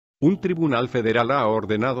Un tribunal federal ha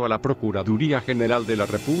ordenado a la Procuraduría General de la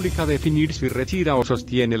República definir si retira o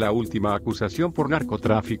sostiene la última acusación por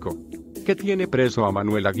narcotráfico, que tiene preso a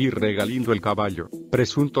Manuel Aguirre Galindo el Caballo,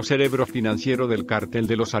 presunto cerebro financiero del Cártel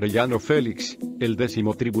de Los Arellano Felix. El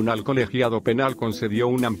Décimo Tribunal Colegiado Penal concedió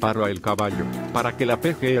un amparo a el Caballo, para que la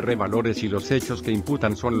PGR valore si los hechos que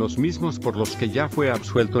imputan son los mismos por los que ya fue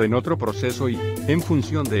absuelto en otro proceso y, en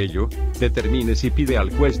función de ello, determine si pide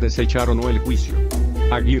al juez desechar o no el juicio.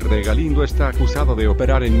 Aguirre Galindo está acusado de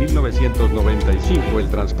operar en 1995 el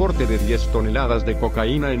transporte de 10 toneladas de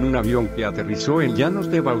cocaína en un avión que aterrizó en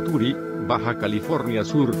llanos de Bauturi, Baja California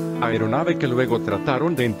Sur, aeronave que luego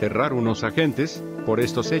trataron de enterrar unos agentes. Por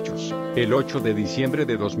estos hechos, el 8 de diciembre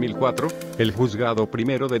de 2004, el juzgado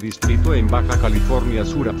primero de distrito en Baja California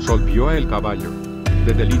Sur absolvió a el Caballo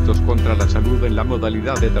de delitos contra la salud en la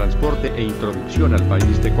modalidad de transporte e introducción al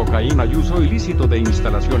país de cocaína y uso ilícito de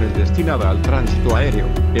instalaciones destinada al tránsito aéreo.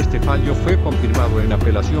 Este fallo fue confirmado en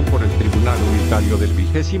apelación por el Tribunal Unitario del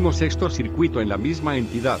 26º Circuito en la misma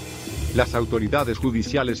entidad. Las autoridades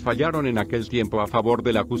judiciales fallaron en aquel tiempo a favor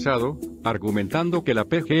del acusado, argumentando que la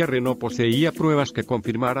PGR no poseía pruebas que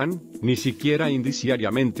confirmaran, ni siquiera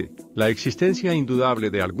indiciariamente, la existencia indudable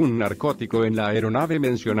de algún narcótico en la aeronave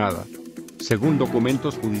mencionada. Según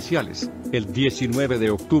documentos judiciales, el 19 de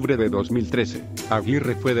octubre de 2013,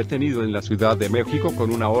 Aguirre fue detenido en la Ciudad de México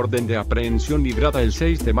con una orden de aprehensión librada el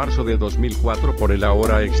 6 de marzo de 2004 por el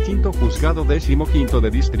ahora extinto Juzgado Décimo Quinto de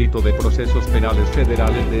Distrito de Procesos Penales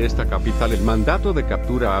Federales de esta capital. El mandato de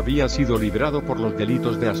captura había sido librado por los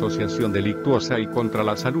delitos de asociación delictuosa y contra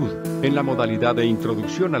la salud, en la modalidad de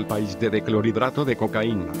introducción al país de declorhidrato de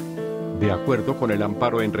cocaína. De acuerdo con el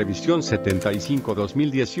amparo en revisión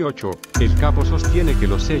 75-2018, el cabo sostiene que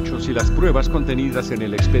los hechos y las pruebas contenidas en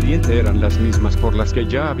el expediente eran las mismas por las que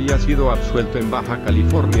ya había sido absuelto en Baja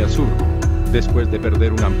California Sur. Después de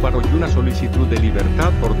perder un amparo y una solicitud de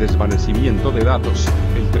libertad por desvanecimiento de datos,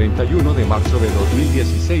 el 31 de marzo de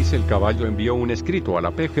 2016 el Caballo envió un escrito a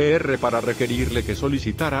la PGR para requerirle que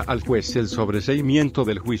solicitara al juez el sobreseimiento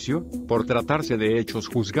del juicio, por tratarse de hechos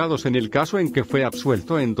juzgados en el caso en que fue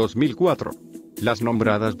absuelto en 2004. Las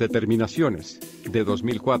nombradas determinaciones, de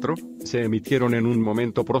 2004, se emitieron en un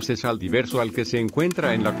momento procesal diverso al que se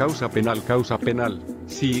encuentra en la causa penal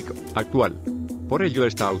SIC, actual. Por ello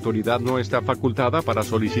esta autoridad no está facultada para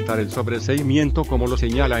solicitar el sobreseimiento como lo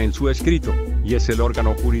señala en su escrito, y es el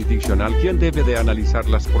órgano jurisdiccional quien debe de analizar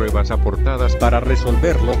las pruebas aportadas para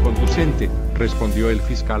resolverlo conducente, respondió el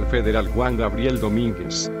fiscal federal Juan Gabriel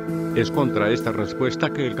Domínguez. Es contra esta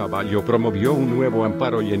respuesta que el Caballo promovió un nuevo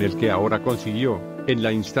amparo y en el que ahora consiguió, en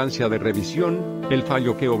la instancia de revisión, el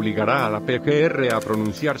fallo que obligará a la PGR a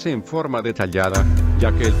pronunciarse en forma detallada,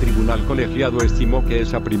 ya que el tribunal colegiado estimó que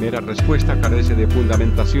esa primera respuesta carece de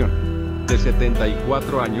fundamentación. De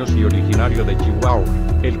 74 años y originario de Chihuahua,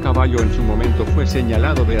 el Caballo en su momento fue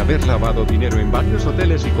señalado de haber lavado dinero en varios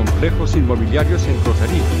hoteles y complejos inmobiliarios en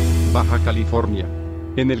Rosarito, Baja California.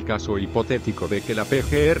 En el caso hipotético de que la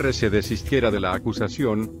PGR se desistiera de la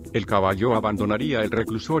acusación, el Caballo abandonaría el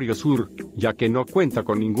reclusorio sur, ya que no cuenta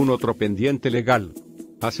con ningún otro pendiente legal.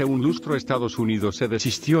 Hace un lustro Estados Unidos se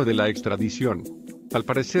desistió de la extradición. Al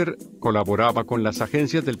parecer, colaboraba con las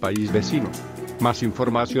agencias del país vecino. Más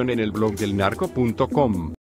información en el blog del narco.com.